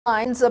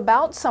Lines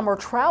about summer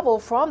travel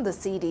from the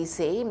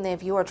CDC.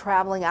 If you are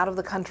traveling out of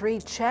the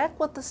country, check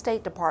with the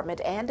State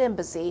Department and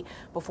Embassy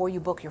before you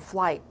book your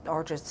flight.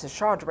 Archith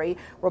Seshadri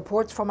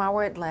reports from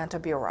our Atlanta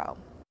bureau.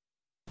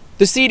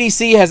 The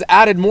CDC has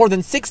added more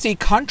than 60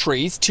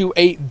 countries to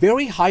a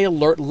very high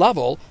alert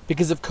level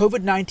because of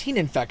COVID-19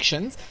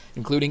 infections,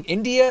 including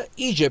India,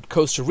 Egypt,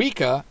 Costa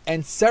Rica,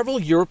 and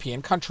several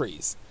European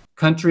countries.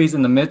 Countries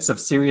in the midst of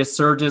serious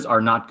surges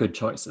are not good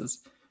choices.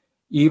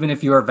 Even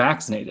if you are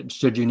vaccinated,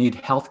 should you need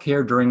health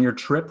care during your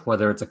trip,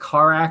 whether it's a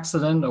car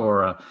accident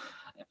or an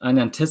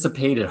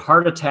unanticipated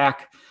heart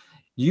attack,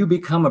 you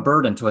become a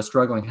burden to a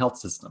struggling health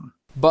system.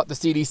 But the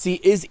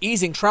CDC is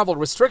easing travel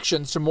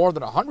restrictions to more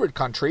than 100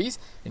 countries,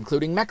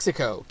 including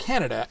Mexico,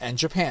 Canada, and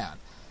Japan.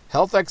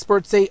 Health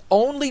experts say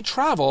only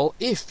travel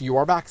if you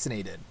are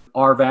vaccinated.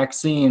 Our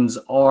vaccines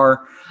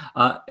are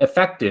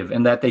effective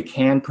in that they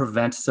can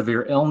prevent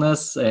severe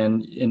illness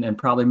and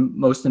probably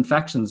most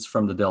infections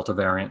from the Delta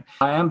variant.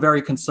 I am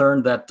very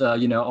concerned that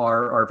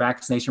our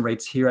vaccination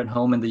rates here at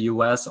home in the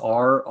U.S.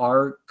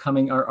 are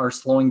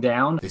slowing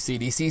down. The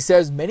CDC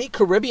says many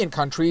Caribbean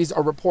countries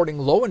are reporting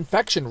low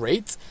infection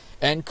rates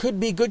and could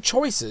be good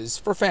choices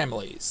for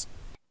families.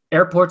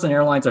 Airports and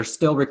airlines are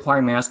still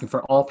requiring masking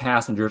for all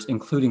passengers,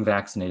 including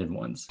vaccinated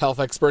ones.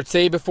 Health experts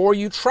say before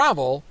you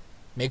travel,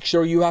 make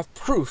sure you have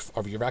proof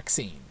of your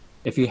vaccine.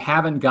 If you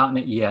haven't gotten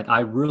it yet,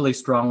 I really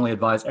strongly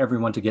advise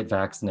everyone to get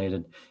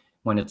vaccinated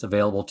when it's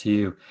available to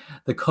you.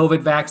 The COVID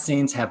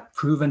vaccines have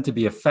proven to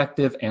be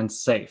effective and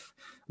safe.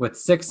 With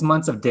 6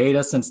 months of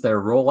data since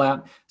their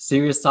rollout,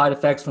 serious side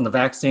effects from the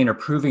vaccine are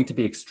proving to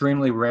be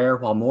extremely rare,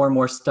 while more and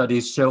more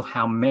studies show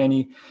how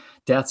many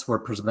deaths were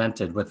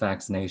prevented with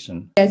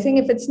vaccination. I think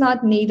if it's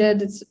not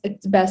needed,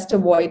 it's best to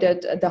avoid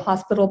it. The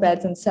hospital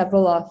beds in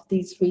several of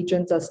these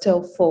regions are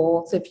still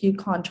full. So if you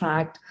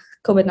contract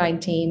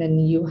COVID-19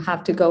 and you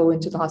have to go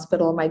into the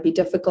hospital, it might be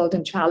difficult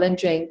and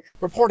challenging.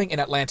 Reporting in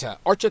Atlanta,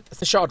 Archith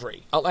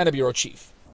Seshadri, Atlanta Bureau Chief.